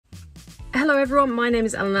Hello everyone, my name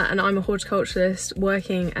is Eleanor and I'm a horticulturist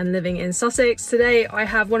working and living in Sussex. Today I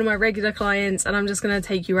have one of my regular clients and I'm just going to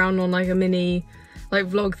take you around on like a mini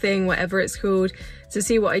vlog thing, whatever it's called, to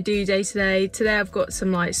see what I do day to day. Today I've got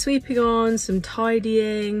some like sweeping on, some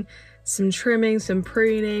tidying, some trimming, some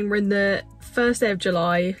pruning. We're in the first day of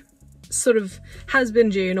July, sort of has been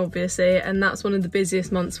June obviously, and that's one of the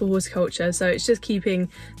busiest months for horticulture, so it's just keeping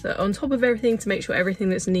on top of everything to make sure everything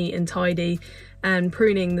that's neat and tidy, and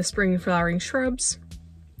pruning the spring flowering shrubs.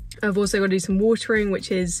 I've also got to do some watering,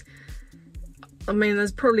 which is, I mean,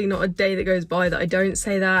 there's probably not a day that goes by that I don't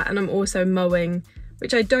say that. And I'm also mowing,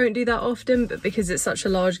 which I don't do that often, but because it's such a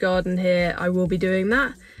large garden here, I will be doing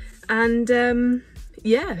that. And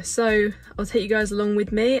yeah, so I'll take you guys along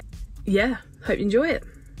with me. Yeah, hope you enjoy it.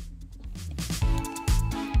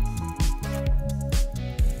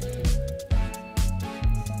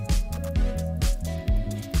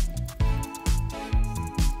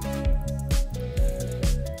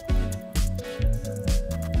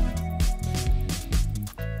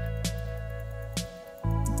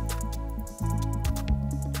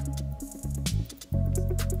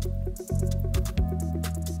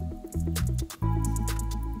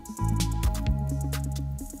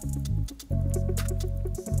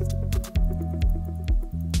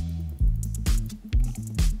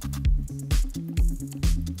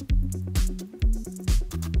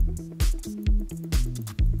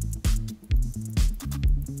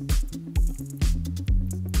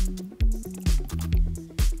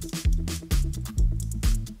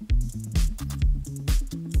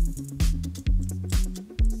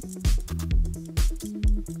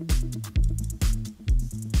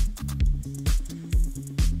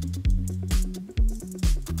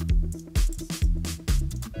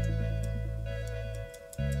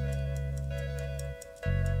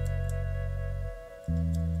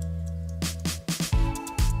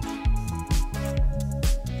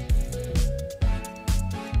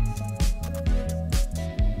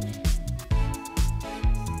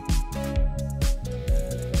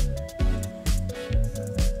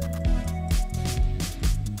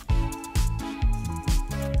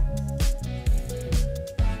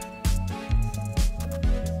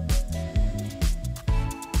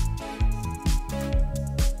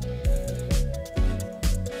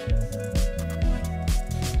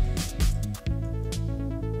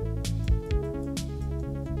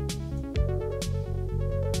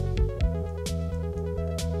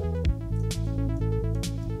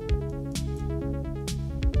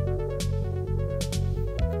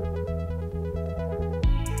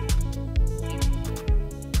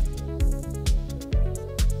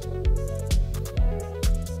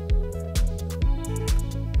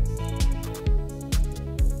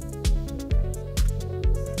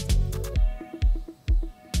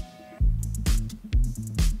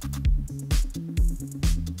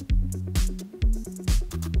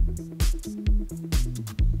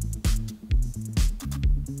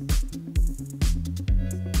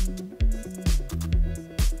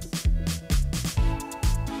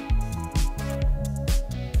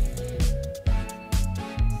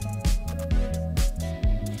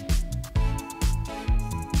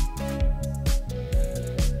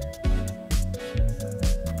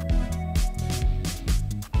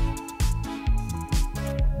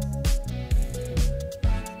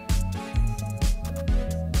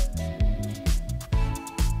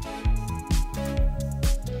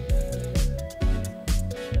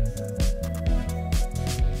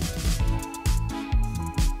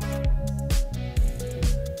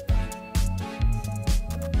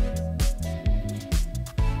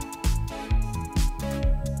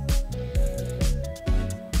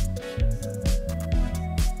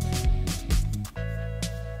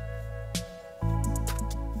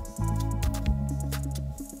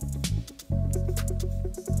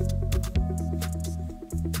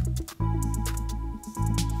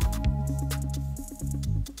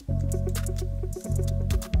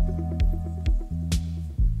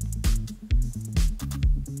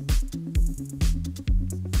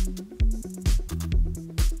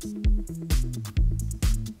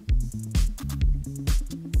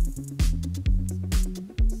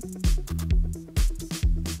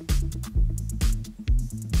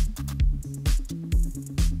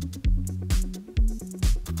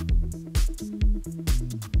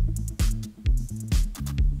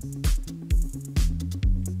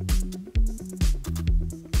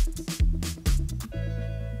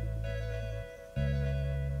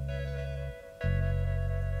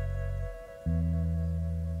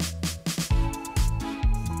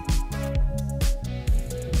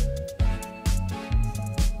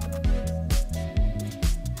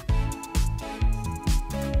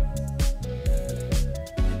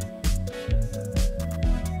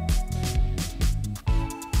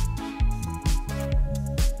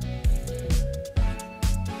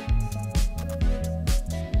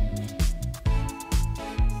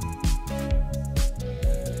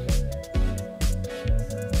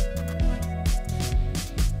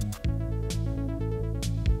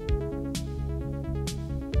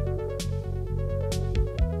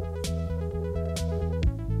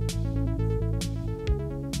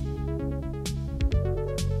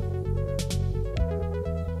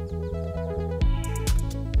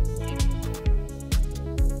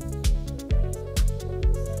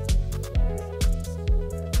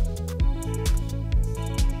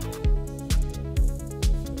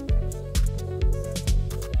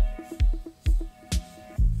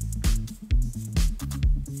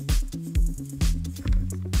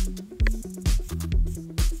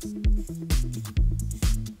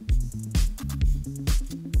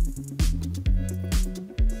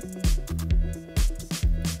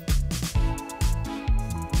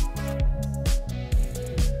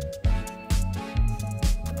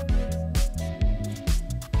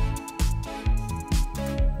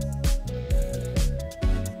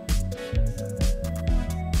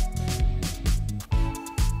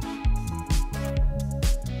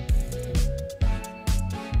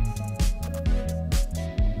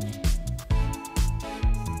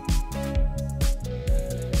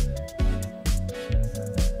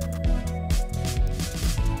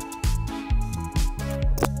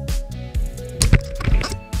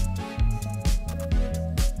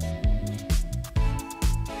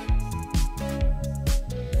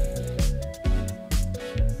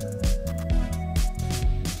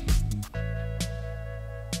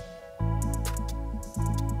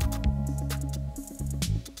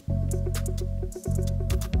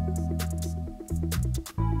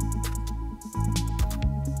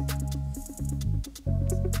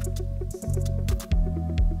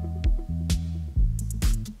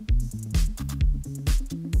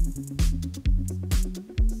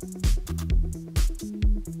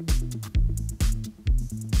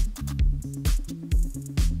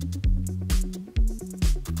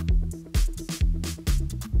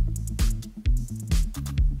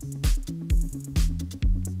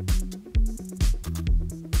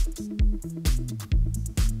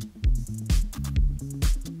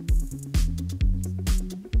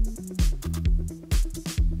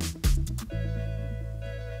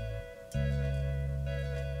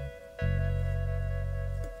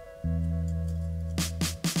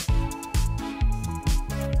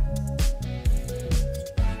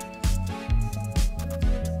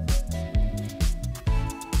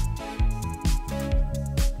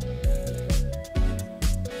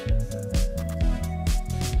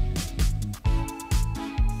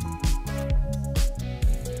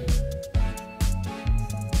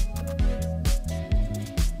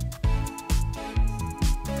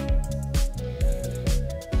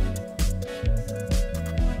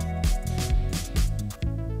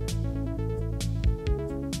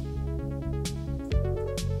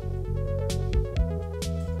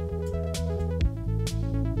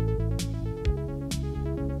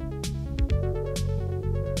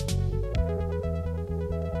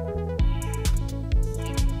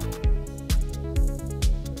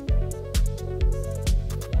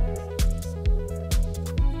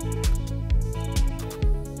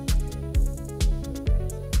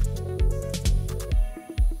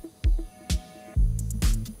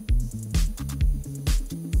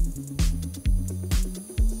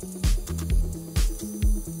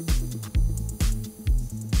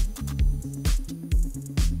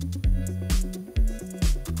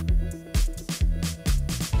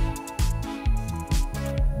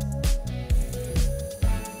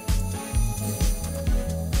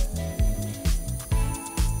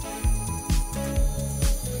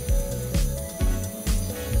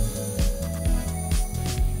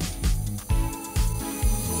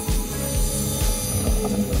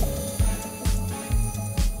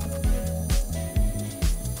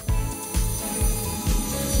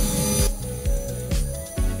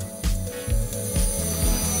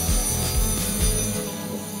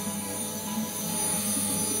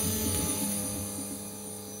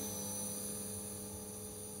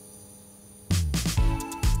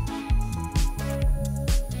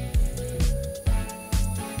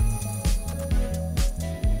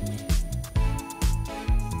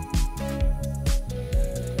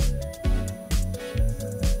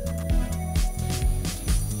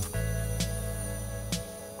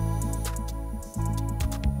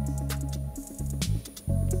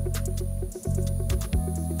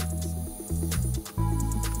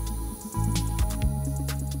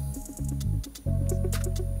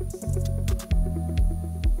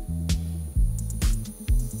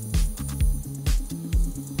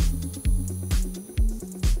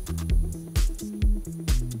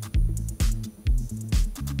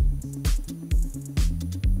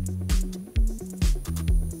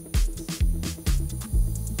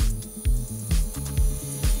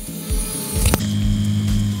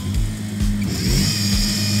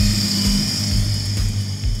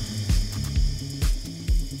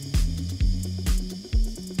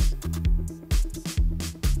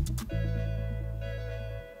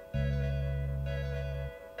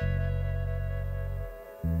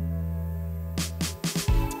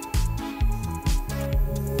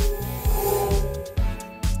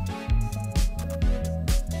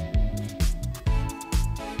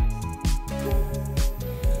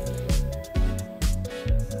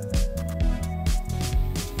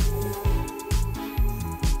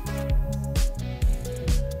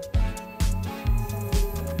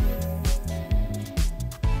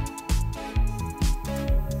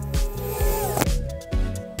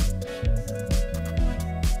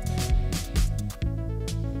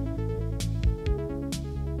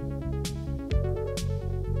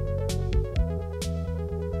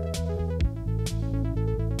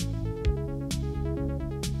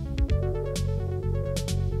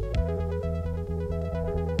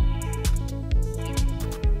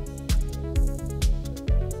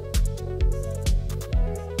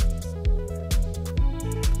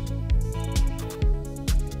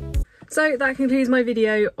 So that concludes my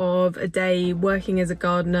video of a day working as a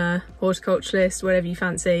gardener, horticulturist, whatever you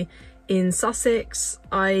fancy, in Sussex.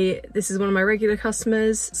 This is one of my regular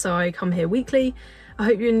customers, so I come here weekly. I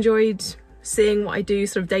hope you enjoyed seeing what I do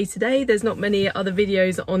sort of day to day. There's not many other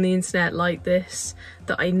videos on the internet like this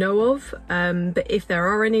that I know of, but if there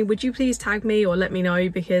are any, would you please tag me or let me know,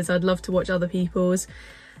 because I'd love to watch other people's.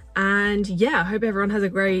 And yeah, I hope everyone has a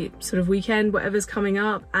great sort of weekend, whatever's coming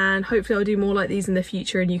up, and hopefully I'll do more like these in the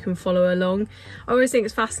future and you can follow along. I always think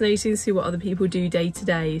it's fascinating to see what other people do day to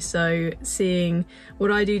day, so seeing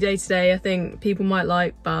what I do day to day I think people might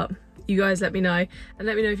like, but you guys let me know, and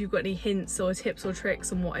let me know if you've got any hints or tips or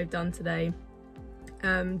tricks on what I've done today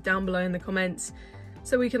down below in the comments,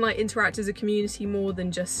 so we can like interact as a community more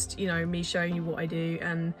than just, you know, me showing you what I do.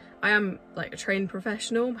 And I am like a trained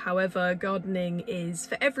professional, however gardening is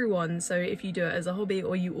for everyone, so if you do it as a hobby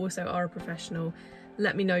or you also are a professional,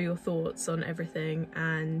 let me know your thoughts on everything.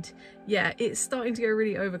 And yeah, it's starting to go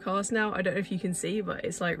really overcast now. I don't know if you can see, but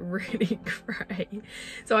it's like really grey,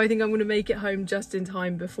 so I think I'm going to make it home just in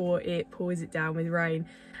time before it pours it down with rain.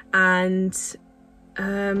 And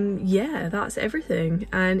yeah, that's everything.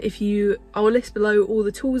 And I'll list below all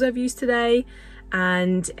the tools I've used today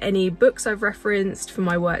and any books I've referenced for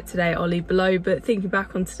my work today, I'll leave below. But thinking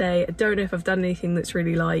back on today, I don't know if I've done anything that's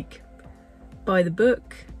really like by the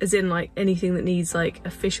book, as in like anything that needs like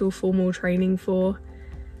official formal training for.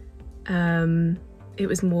 It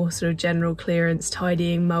was more sort of general clearance,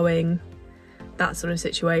 tidying, mowing, that sort of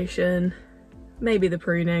situation. Maybe the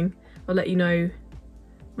pruning. I'll let you know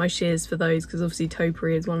my shears for those, because obviously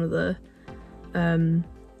topiary is one of the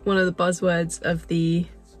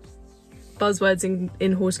buzzwords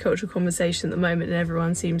in horticultural conversation at the moment, and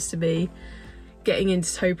everyone seems to be getting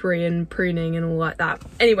into topiary and pruning and all like that.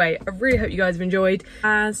 Anyway, I really hope you guys have enjoyed,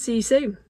 and see you soon.